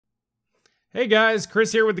Hey guys,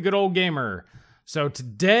 Chris here with the Good Old Gamer. So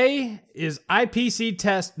today is IPC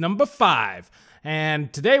test number 5,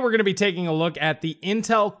 and today we're going to be taking a look at the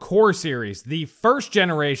Intel Core series, the first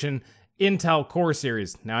generation Intel Core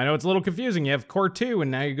series. Now I know it's a little confusing, you have Core 2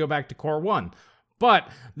 and now you go back to Core 1, but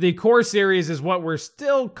the Core series is what we're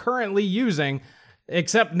still currently using,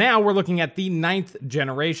 except now we're looking at the 9th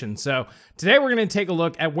generation. So today we're going to take a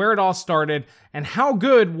look at where it all started and how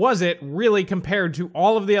good was it really compared to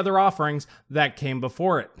all of the other offerings that came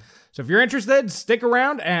before it. So if you're interested, stick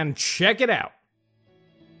around and check it out.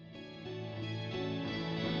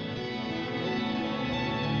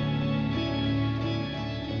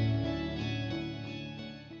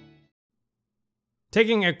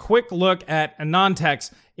 Taking a quick look at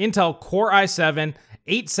AnandTech's Intel Core i7,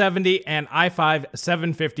 870 and i5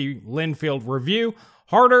 750 Linfield review,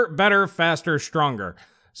 harder, better, faster, stronger.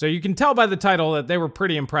 So you can tell by the title that they were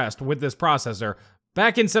pretty impressed with this processor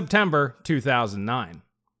back in September 2009.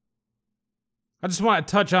 I just want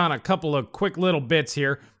to touch on a couple of quick little bits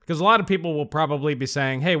here, because a lot of people will probably be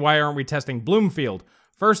saying, hey, why aren't we testing Bloomfield?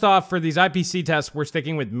 First off, for these IPC tests, we're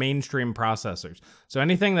sticking with mainstream processors. So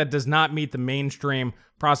anything that does not meet the mainstream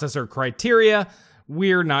processor criteria,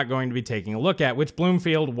 we're not going to be taking a look at, which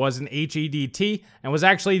Bloomfield was an HEDT and was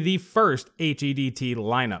actually the first HEDT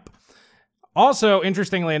lineup. Also,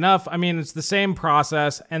 interestingly enough, I mean, it's the same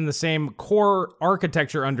process and the same core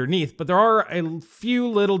architecture underneath, but there are a few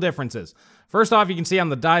little differences. First off, you can see on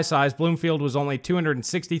the die size, Bloomfield was only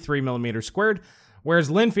 263 millimeters squared, whereas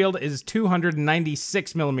Linfield is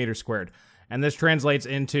 296 millimeters squared. And this translates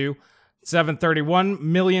into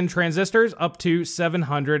 731 million transistors up to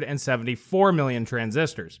 774 million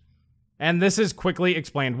transistors. And this is quickly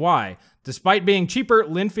explained why. Despite being cheaper,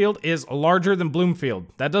 Linfield is larger than Bloomfield.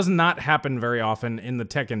 That does not happen very often in the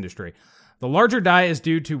tech industry. The larger die is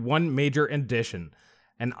due to one major addition,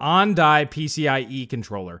 an on-die PCIe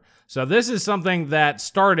controller. So this is something that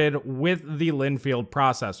started with the Linfield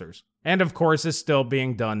processors, and of course is still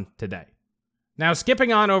being done today. Now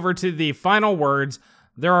skipping on over to the final words,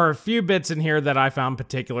 there are a few bits in here that I found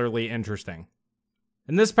particularly interesting.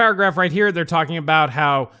 In this paragraph right here, they're talking about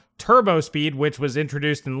how turbo speed, which was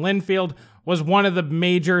introduced in Linfield, was one of the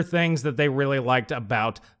major things that they really liked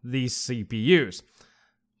about these CPUs.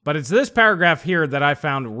 But it's this paragraph here that I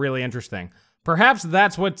found really interesting. Perhaps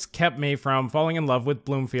that's what's kept me from falling in love with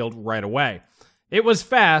Bloomfield right away. It was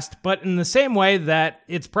fast, but in the same way that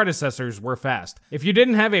its predecessors were fast. If you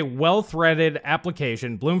didn't have a well-threaded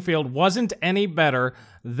application, Bloomfield wasn't any better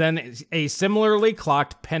than a similarly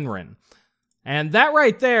clocked Phenom. And that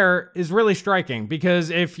right there is really striking, because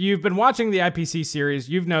if you've been watching the IPC series,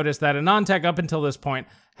 you've noticed that AnandTech up until this point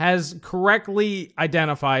has correctly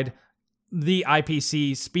identified the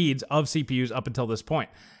IPC speeds of CPUs up until this point.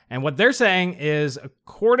 And what they're saying is,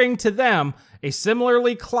 according to them, a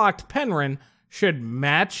similarly clocked Phenom should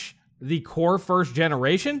match the Core first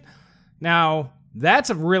generation. Now, that's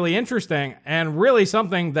really interesting and really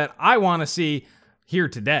something that I want to see here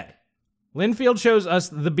today. Linfield shows us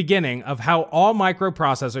the beginning of how all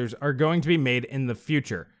microprocessors are going to be made in the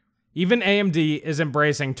future. Even AMD is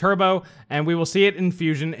embracing turbo, and we will see it in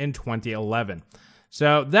Fusion in 2011.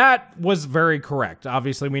 So that was very correct.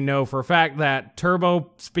 Obviously, we know for a fact that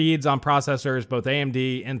turbo speeds on processors, both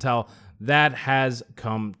AMD, Intel, that has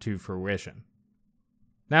come to fruition.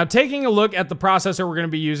 Now, taking a look at the processor we're going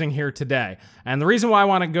to be using here today, and the reason why I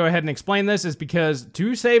want to go ahead and explain this is because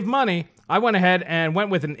to save money, I went ahead and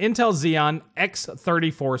went with an Intel Xeon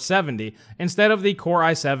X3470 instead of the Core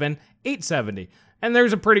i7 870, and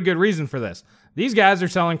there's a pretty good reason for this. These guys are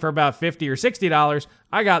selling for about $50 or $60.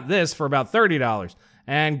 I got this for about $30.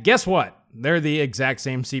 And guess what? They're the exact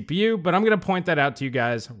same CPU, but I'm going to point that out to you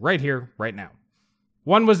guys right here, right now.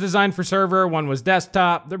 One was designed for server, one was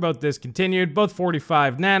desktop. They're both discontinued, both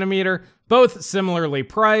 45 nanometer, both similarly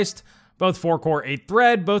priced, both 4-core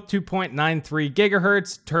 8-thread, both 2.93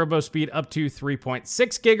 gigahertz, turbo speed up to 3.6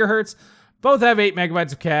 gigahertz, both have 8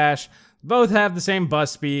 megabytes of cache, both have the same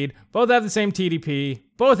bus speed, both have the same TDP,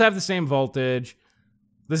 both have the same voltage.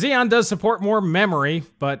 The Xeon does support more memory,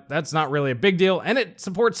 but that's not really a big deal, and it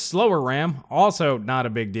supports slower RAM, also not a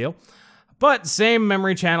big deal. But same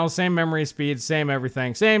memory channels, same memory speed, same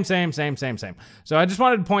everything, same. So I just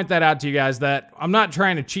wanted to point that out to you guys that I'm not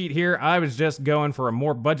trying to cheat here. I was just going for a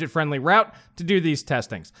more budget-friendly route to do these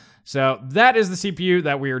testings. So that is the CPU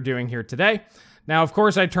that we are doing here today. Now, of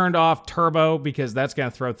course, I turned off turbo because that's going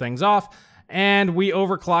to throw things off. And we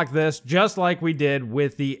overclocked this just like we did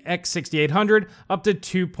with the X6800 up to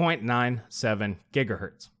 2.97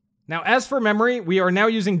 gigahertz. Now, as for memory, we are now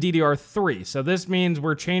using DDR3, so this means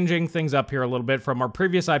we're changing things up here a little bit from our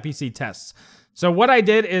previous IPC tests. So what I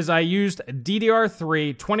did is I used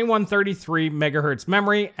DDR3 2133 MHz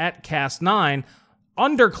memory at Cas9,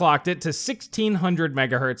 underclocked it to 1600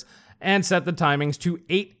 MHz, and set the timings to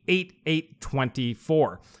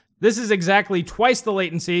 88824. This is exactly twice the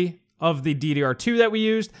latency of the DDR2 that we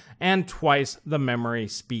used, and twice the memory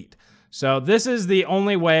speed. So this is the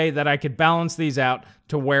only way that I could balance these out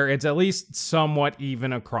to where it's at least somewhat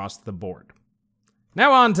even across the board.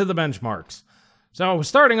 Now on to the benchmarks. So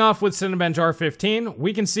starting off with Cinebench R15,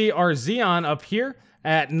 we can see our Xeon up here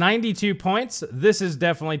at 92 points. This is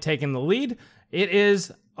definitely taking the lead. It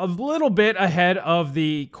is a little bit ahead of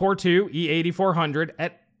the Core 2 E8400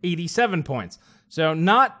 at 87 points. So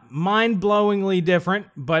not mind-blowingly different,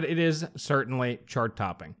 but it is certainly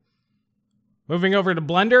chart-topping. Moving over to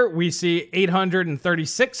Blender, we see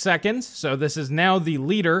 836 seconds, so this is now the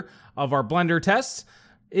leader of our Blender tests,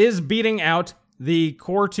 is beating out the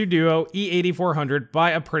Core 2 Duo E8400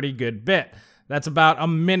 by a pretty good bit. That's about a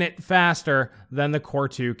minute faster than the Core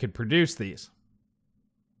 2 could produce these.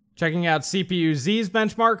 Checking out CPU-Z's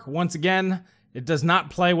benchmark, once again, it does not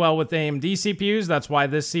play well with AMD CPUs. That's why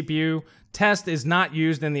this CPU test is not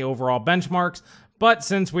used in the overall benchmarks. But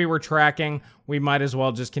since we were tracking, we might as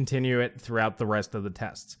well just continue it throughout the rest of the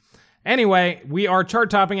tests. Anyway, we are chart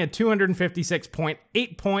topping at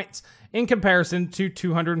 256.8 points in comparison to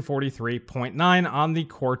 243.9 on the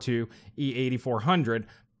Core 2 E8400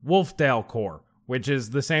 Wolfdale core, which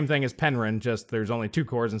is the same thing as Penryn, just there's only 2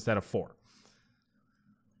 cores instead of 4.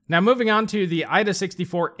 Now moving on to the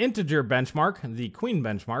IDA64 integer benchmark, the Queen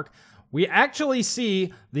benchmark, we actually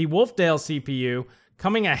see the Wolfdale CPU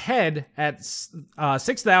coming ahead at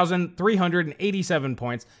 6,387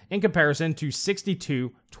 points in comparison to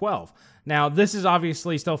 6212. Now, this is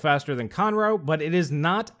obviously still faster than Conroe, but it is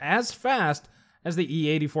not as fast as the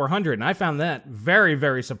E8400, and I found that very,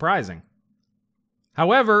 very surprising.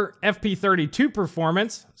 However, FP32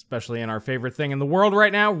 performance, especially in our favorite thing in the world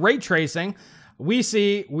right now, ray tracing, we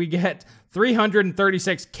get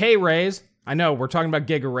 336 K-rays. I know, we're talking about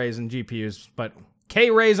giga-rays and GPUs, but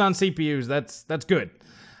K-rays on CPUs, that's good.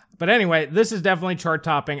 But anyway, this is definitely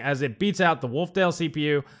chart-topping as it beats out the Wolfdale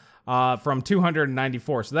CPU from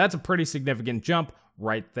 294. So that's a pretty significant jump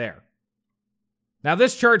right there. Now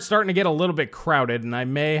this chart's starting to get a little bit crowded, and I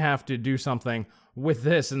may have to do something with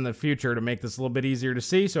this in the future to make this a little bit easier to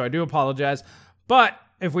see, so I do apologize. But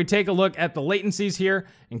if we take a look at the latencies here,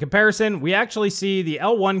 in comparison, we actually see the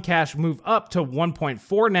L1 cache move up to 1.4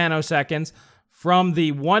 nanoseconds from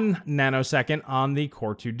the 1 nanosecond on the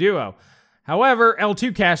Core 2 Duo. However,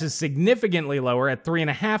 L2 cache is significantly lower at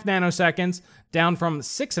 3.5 nanoseconds, down from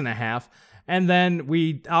 6.5, and then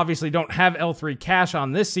we obviously don't have L3 cache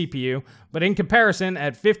on this CPU, but in comparison,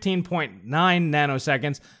 at 15.9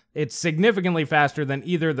 nanoseconds, it's significantly faster than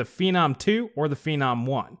either the Phenom 2 or the Phenom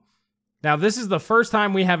 1. Now, this is the first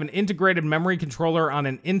time we have an integrated memory controller on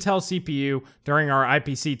an Intel CPU during our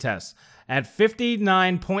IPC tests. At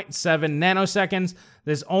 59.7 nanoseconds,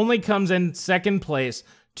 this only comes in second place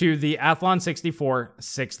to the Athlon 64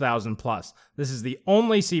 6000 Plus. This is the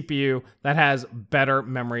only CPU that has better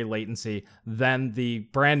memory latency than the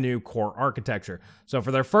brand new Core architecture. So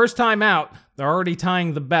for their first time out, they're already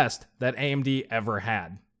tying the best that AMD ever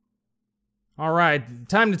had. All right,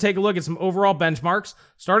 time to take a look at some overall benchmarks.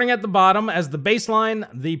 Starting at the bottom as the baseline,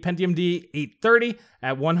 the Pentium D830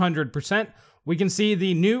 at 100%. We can see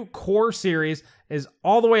the new Core series is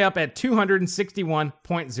all the way up at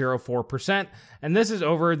 261.04%, and this is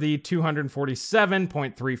over the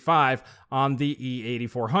 247.35 on the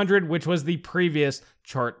E8400, which was the previous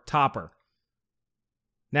chart topper.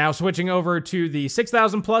 Now switching over to the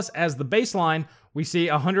 6000 Plus as the baseline, we see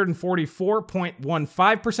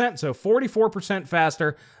 144.15%, so 44%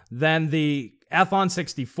 faster than the Athlon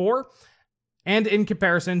 64, and in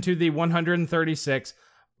comparison to the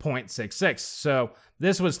 136.66. So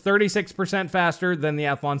this was 36% faster than the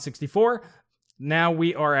Athlon 64. Now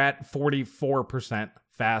we are at 44%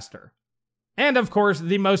 faster. And of course,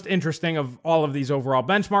 the most interesting of all of these overall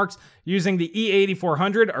benchmarks, using the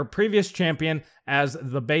E8400, our previous champion, as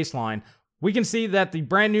the baseline, we can see that the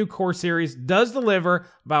brand new Core series does deliver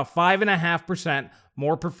about 5.5%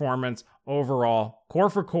 more performance overall, core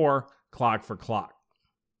for core, clock for clock.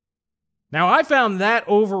 Now, I found that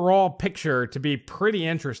overall picture to be pretty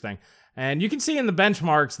interesting. And you can see in the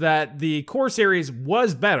benchmarks that the Core series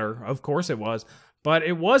was better, of course it was, but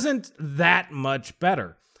it wasn't that much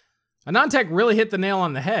better. AnandTech really hit the nail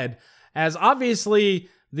on the head, as obviously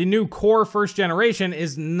the new Core first generation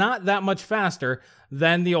is not that much faster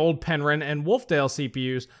than the old Penryn and Wolfdale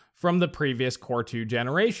CPUs from the previous Core 2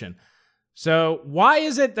 generation. So why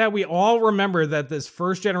is it that we all remember that this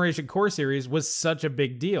first generation Core series was such a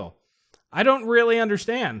big deal? I don't really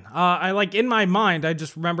understand. I like in my mind, I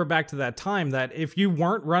just remember back to that time that if you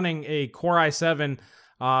weren't running a Core i7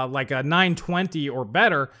 like a 920 or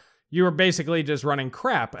better, you were basically just running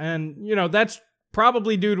crap. And, you know, that's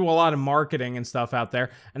probably due to a lot of marketing and stuff out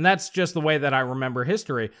there. And that's just the way that I remember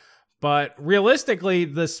history. But realistically,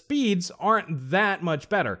 the speeds aren't that much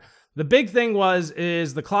better. The big thing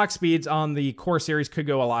is the clock speeds on the Core series could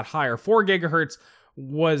go a lot higher. 4 gigahertz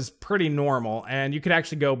was pretty normal, and you could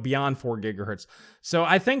actually go beyond 4 gigahertz. So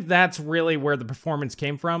I think that's really where the performance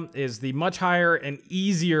came from, is the much higher and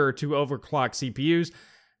easier to overclock CPUs.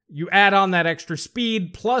 You add on that extra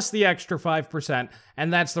speed plus the extra 5%,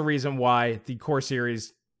 and that's the reason why the Core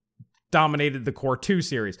series dominated the Core 2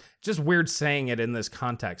 series. Just weird saying it in this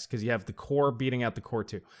context, because you have the Core beating out the Core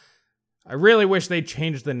 2. I really wish they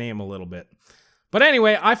changed the name a little bit. But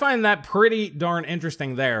anyway, I find that pretty darn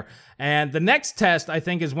interesting there. And the next test, I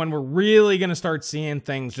think, is when we're really going to start seeing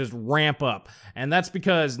things just ramp up. And that's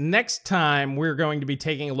because next time we're going to be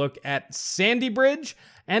taking a look at Sandy Bridge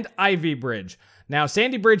and Ivy Bridge. Now,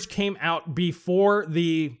 Sandy Bridge came out before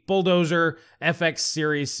the Bulldozer FX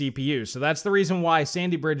series CPU. So that's the reason why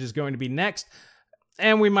Sandy Bridge is going to be next.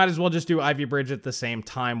 And we might as well just do Ivy Bridge at the same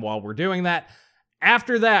time while we're doing that.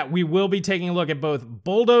 After that, we will be taking a look at both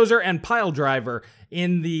Bulldozer and Piledriver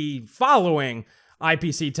in the following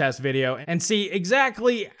IPC test video and see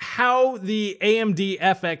exactly how the AMD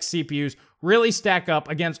FX CPUs really stack up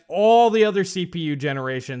against all the other CPU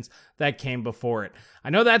generations that came before it.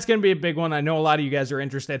 I know that's going to be a big one. I know a lot of you guys are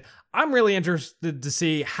interested. I'm really interested to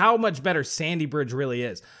see how much better Sandy Bridge really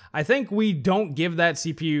is. I think we don't give that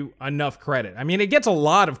CPU enough credit. I mean, it gets a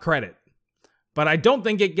lot of credit, but I don't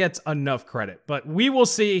think it gets enough credit. But we will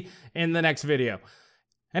see in the next video.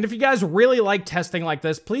 And if you guys really like testing like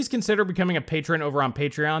this, please consider becoming a patron over on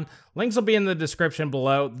Patreon. Links will be in the description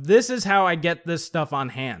below. This is how I get this stuff on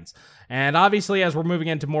hands. And obviously, as we're moving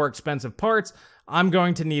into more expensive parts, I'm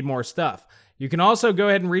going to need more stuff. You can also go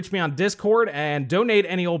ahead and reach me on Discord and donate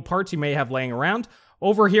any old parts you may have laying around.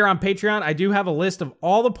 Over here on Patreon, I do have a list of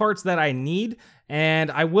all the parts that I need, and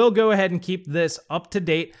I will go ahead and keep this up to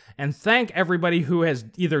date and thank everybody who has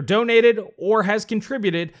either donated or has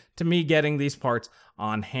contributed to me getting these parts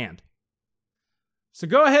on hand. So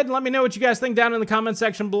go ahead and let me know what you guys think down in the comment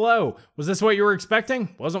section below. Was this what you were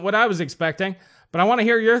expecting? Wasn't what I was expecting, but I want to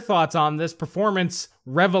hear your thoughts on this performance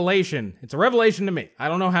revelation. It's a revelation to me. I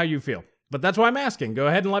don't know how you feel, but that's why I'm asking. Go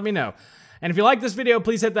ahead and let me know. And if you like this video,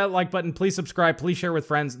 please hit that like button, please subscribe, please share with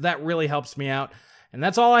friends. That really helps me out. And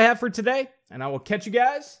that's all I have for today, and I will catch you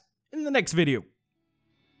guys in the next video.